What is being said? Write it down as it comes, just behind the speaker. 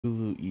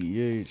Zulu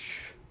EH.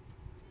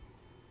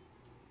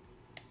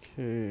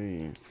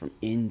 Okay, from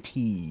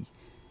NT.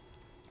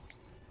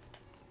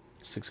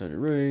 600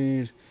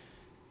 raid.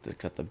 They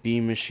got the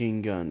beam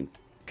machine gun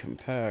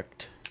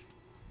compact.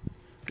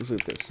 Looks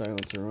like that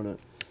silencer on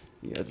it.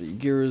 Yeah, the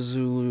Geara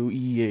Zulu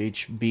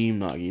EH beam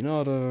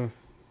Naginata.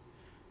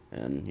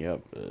 And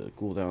yep,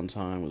 cooldown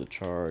time with a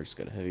charge. It's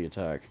got a heavy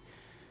attack,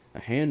 a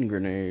hand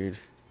grenade,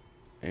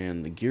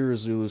 and the Geara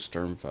Zulu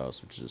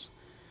Sturmfaust, which is,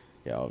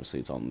 yeah,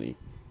 obviously it's on the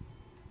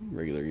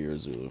regular Geara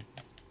Zulu.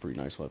 Pretty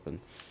nice weapon.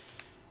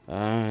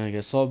 I got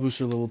Assault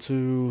Booster level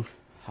 2,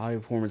 High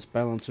Performance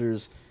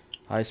Balancers,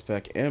 High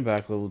Spec and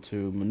Back level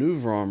 2,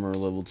 Maneuver Armor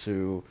level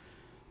 2,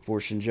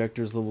 Force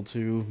Injectors level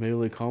 2,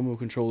 Melee Combo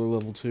Controller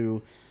level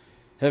 2,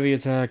 Heavy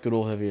Attack, good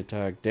old Heavy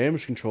Attack,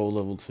 Damage Control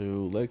level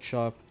 2, Leg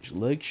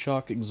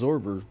Shock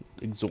Absorber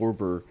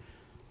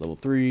level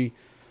 3,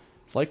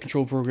 Flight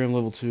Control Program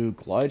level 2,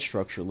 Glide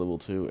Structure level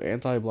 2,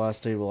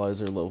 Anti-Blast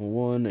Stabilizer level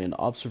 1, and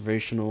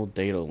Observational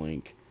Data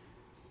Link.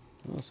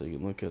 Oh, so you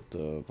can look at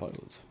the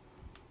pilots.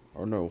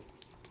 Or no,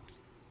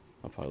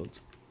 not pilots.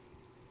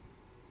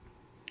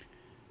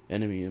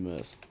 Enemy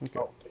MS. Okay.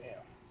 Oh, damn.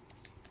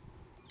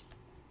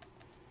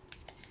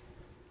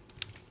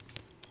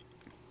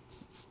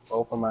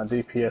 Both of my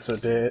DPS are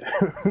dead.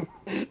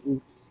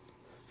 Oops.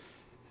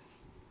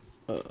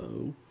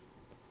 Uh-oh.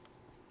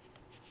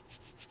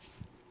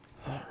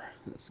 Alright,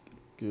 that's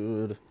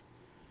good.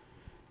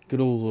 Good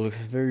old look.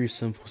 Very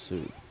simple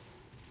suit.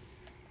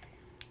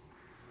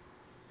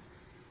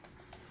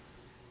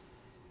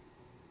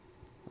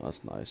 Oh,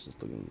 that's nice.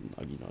 Just looking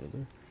Nagi out of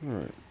there.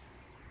 Alright.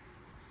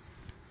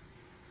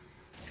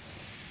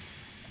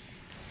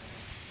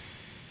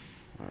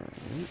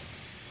 Alright.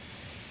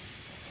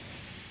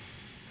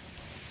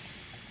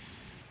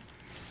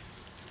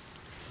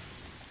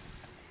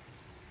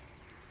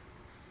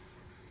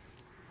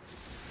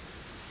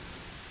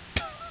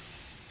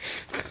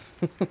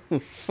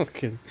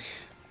 Fucking.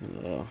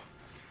 Oh,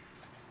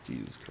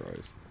 Jesus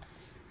Christ.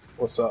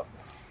 What's up?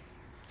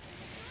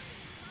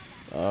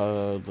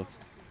 The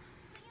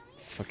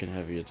fucking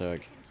heavy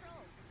attack.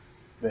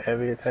 The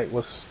heavy attack?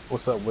 What's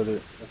up with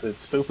it? Is it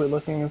stupid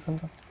looking or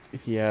something?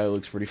 Yeah, it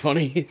looks pretty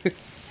funny.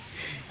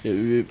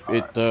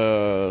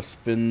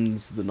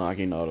 Spins the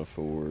knocking auto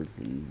forward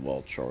and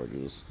while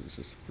charges. It's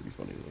just pretty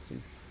funny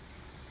looking.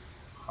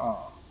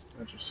 Oh,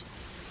 interesting.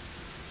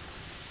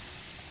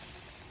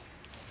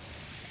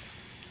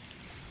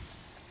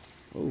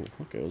 Oh,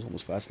 okay, I was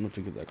almost fast enough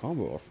to get that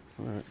combo off.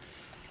 Alright.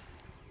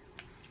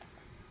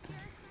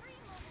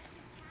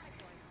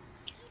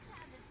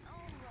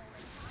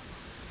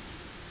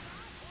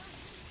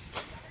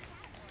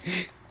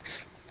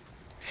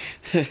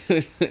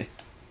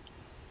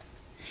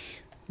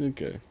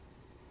 Okay.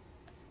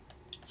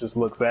 Just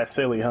looks that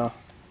silly, huh?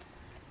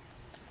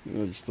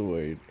 Just the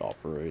way it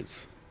operates.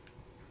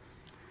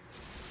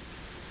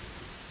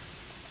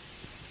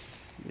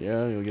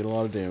 Yeah, you'll get a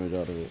lot of damage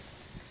out of it.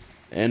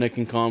 And it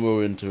can combo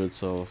into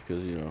itself,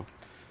 because, you know.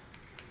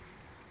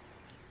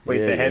 Wait,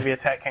 Yeah, the yeah. heavy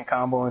attack can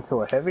combo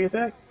into a heavy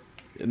attack?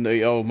 No,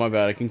 oh, my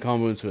bad. It can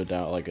combo into a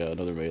down, like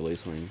another melee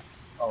swing.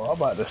 Oh, I'm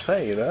about to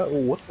say that.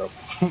 What the?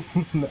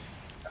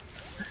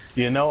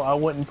 You know, I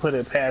wouldn't put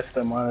it past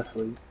them,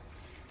 honestly.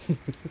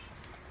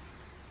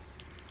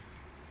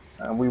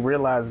 We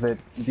realize that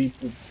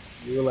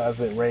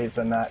raids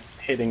are not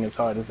hitting as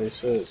hard as they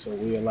should, so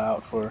we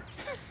allowed for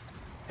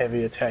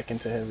heavy attack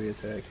into heavy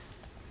attack.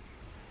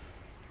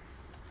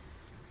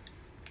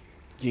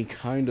 You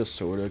kinda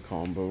sorta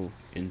combo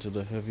into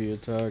the heavy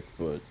attack,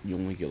 but you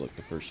only get like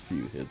the first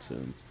few hits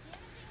in.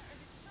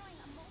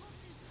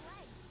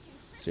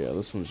 So yeah,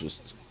 this one's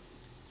just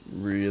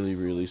really,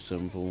 really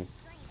simple.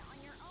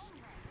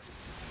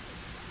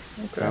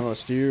 Okay. Can I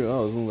steer?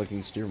 Oh, it doesn't look like I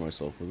can steer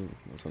myself with it.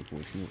 That's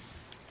unfortunate.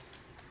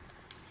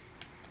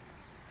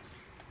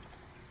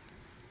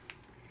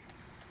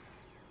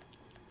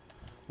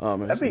 Oh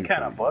man, That'd be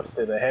kind of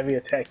busted. A heavy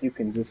attack you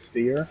can just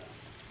steer.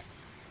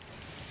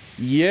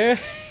 Yeah.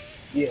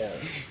 Yeah.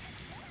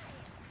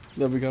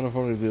 That'd be kind of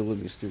funny to be able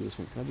to steer this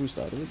one. Can I boost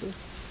out of it though?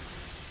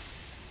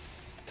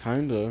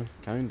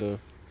 Kinda.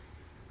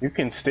 You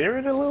can steer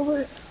it a little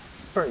bit?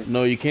 Crazy.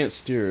 No, you can't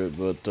steer it,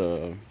 but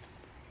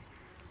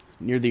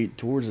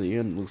towards the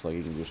end, it looks like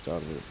you can boost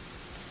out of it.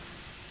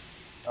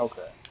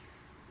 Okay.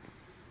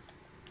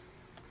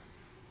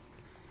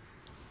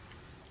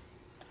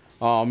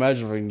 Oh,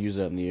 imagine if I can use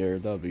that in the air.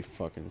 That would be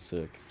fucking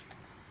sick.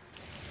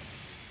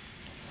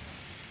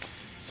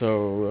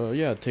 So,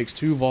 yeah, it takes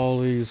 2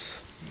 volleys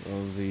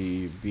of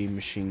the beam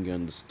machine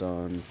gun to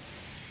stun.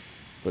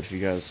 But if you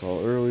guys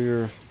saw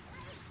earlier,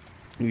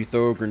 if you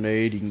throw a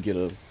grenade, you can get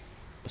a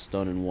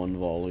stun in 1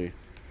 volley.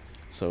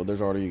 So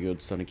there's already a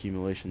good stun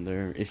accumulation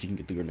there, if you can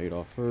get the grenade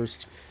off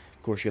first.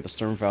 Of course, you got the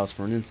Sturmfaust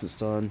for an instant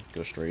stun.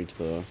 Go straight to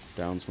the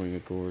downswing,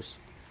 of course.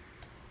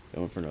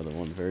 Going for another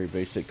one. Very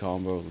basic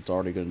combo. It's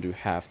already going to do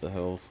half the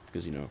health,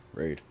 because, you know,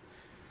 raid.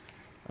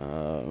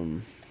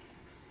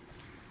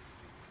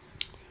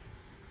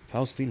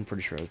 Palestine, I'm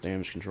pretty sure, has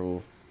damage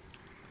control.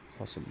 It's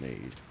also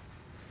made.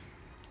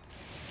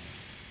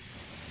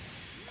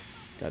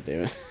 God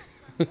damn it.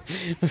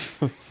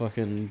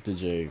 Fucking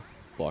DJ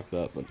blocked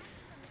that, but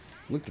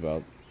looked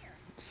about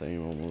the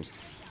same almost.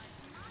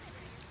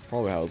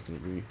 Probably how it's gonna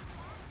be.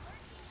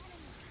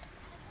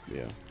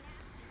 Yeah.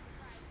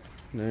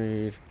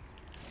 Nade.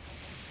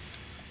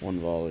 One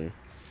volley.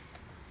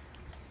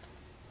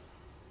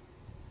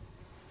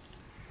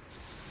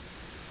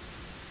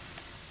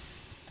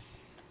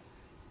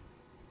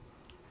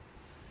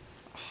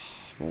 I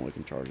don't like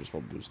him charges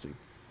while boosting.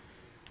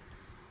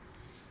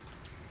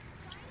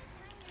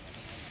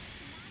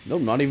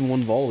 Nope, not even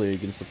one volley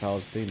against the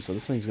Palestine, so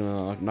this thing's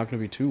not gonna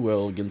be too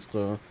well against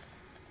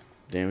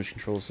damage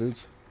control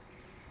suits.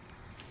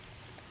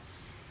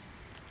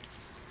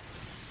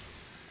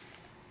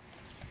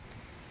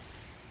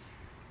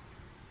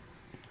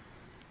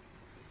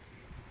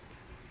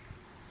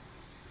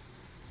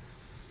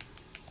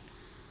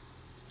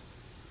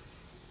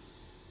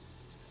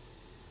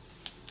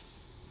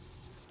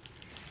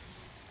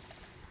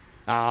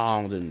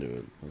 Ah, didn't do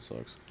it. That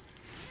sucks.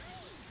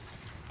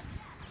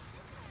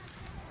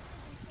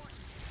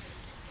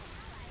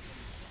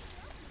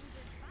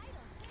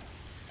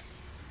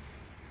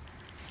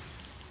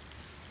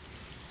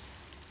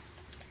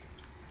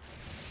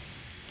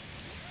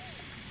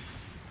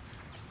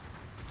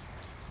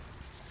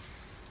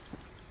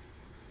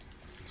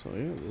 So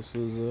yeah, this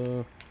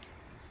is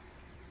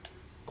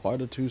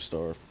quite a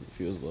 2-star, it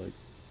feels like.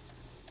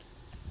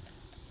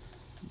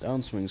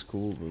 Downswing's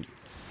cool, but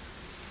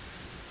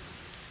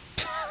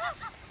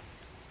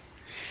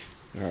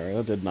alright,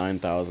 that did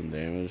 9,000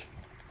 damage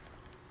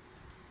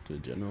to the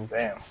general.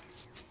 Damn.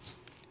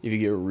 If you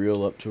get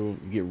real up to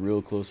him, you get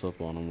real close up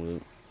on him with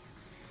it.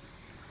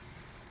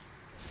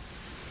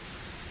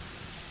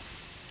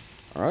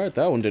 Alright,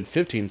 that one did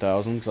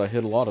 15,000 because I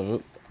hit a lot of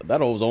it. That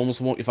was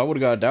almost one. If I would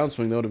have got a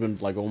downswing, that would have been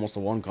like almost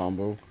a 1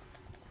 combo.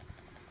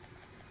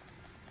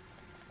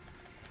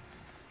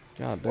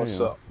 God damn. What's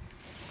up?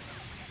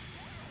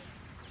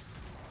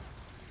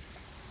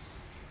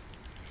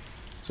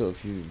 So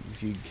if you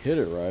hit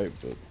it right,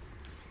 but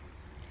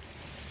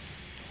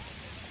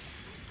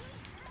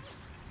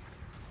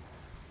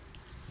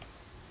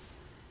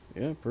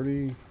yeah,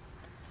 pretty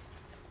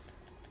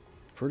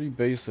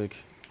basic.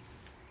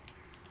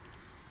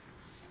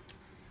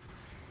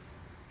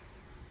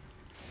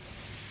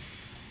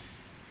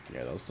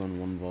 Yeah, that was done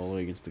 1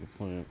 volley against the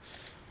plant.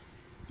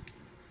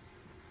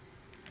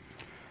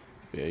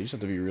 Yeah, you just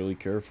have to be really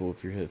careful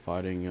if you're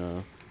fighting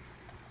a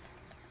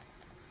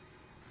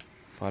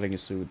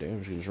suit with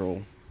damage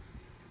control.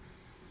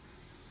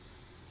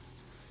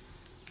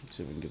 Let's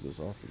see if we can get this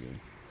off again.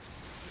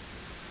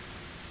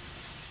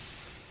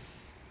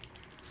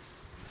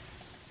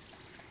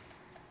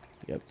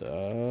 Yep,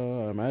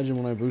 I imagine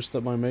when I boost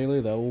up my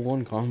melee, that will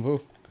 1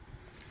 combo.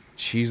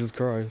 Jesus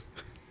Christ.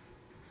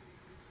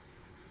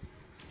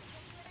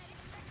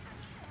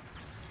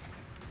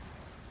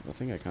 I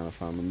think I kind of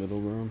found the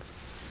middle ground.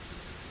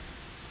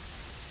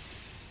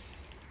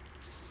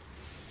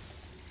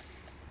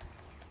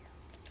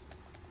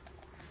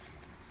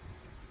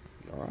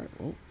 Alright,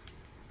 well.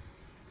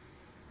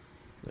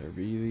 There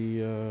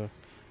be the, I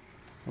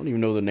don't even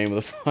know the name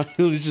of the file,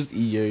 it's just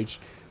EH.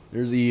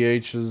 There's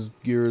EH's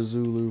Geara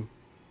Zulu.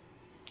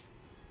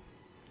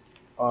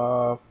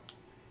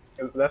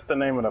 That's the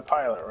name of the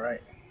pilot,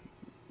 right?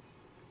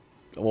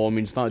 Well, I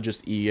mean, it's not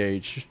just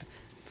EH.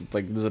 It's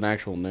like, there's an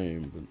actual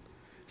name, but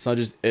it's not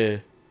just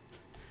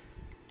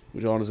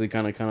which honestly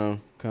kind of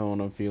what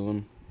I'm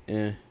feeling.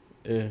 Yeah,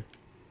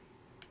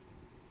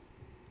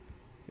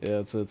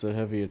 it's a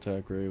heavy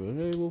attack rate, but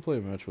hey, we'll play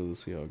a match with it,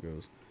 see how it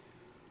goes.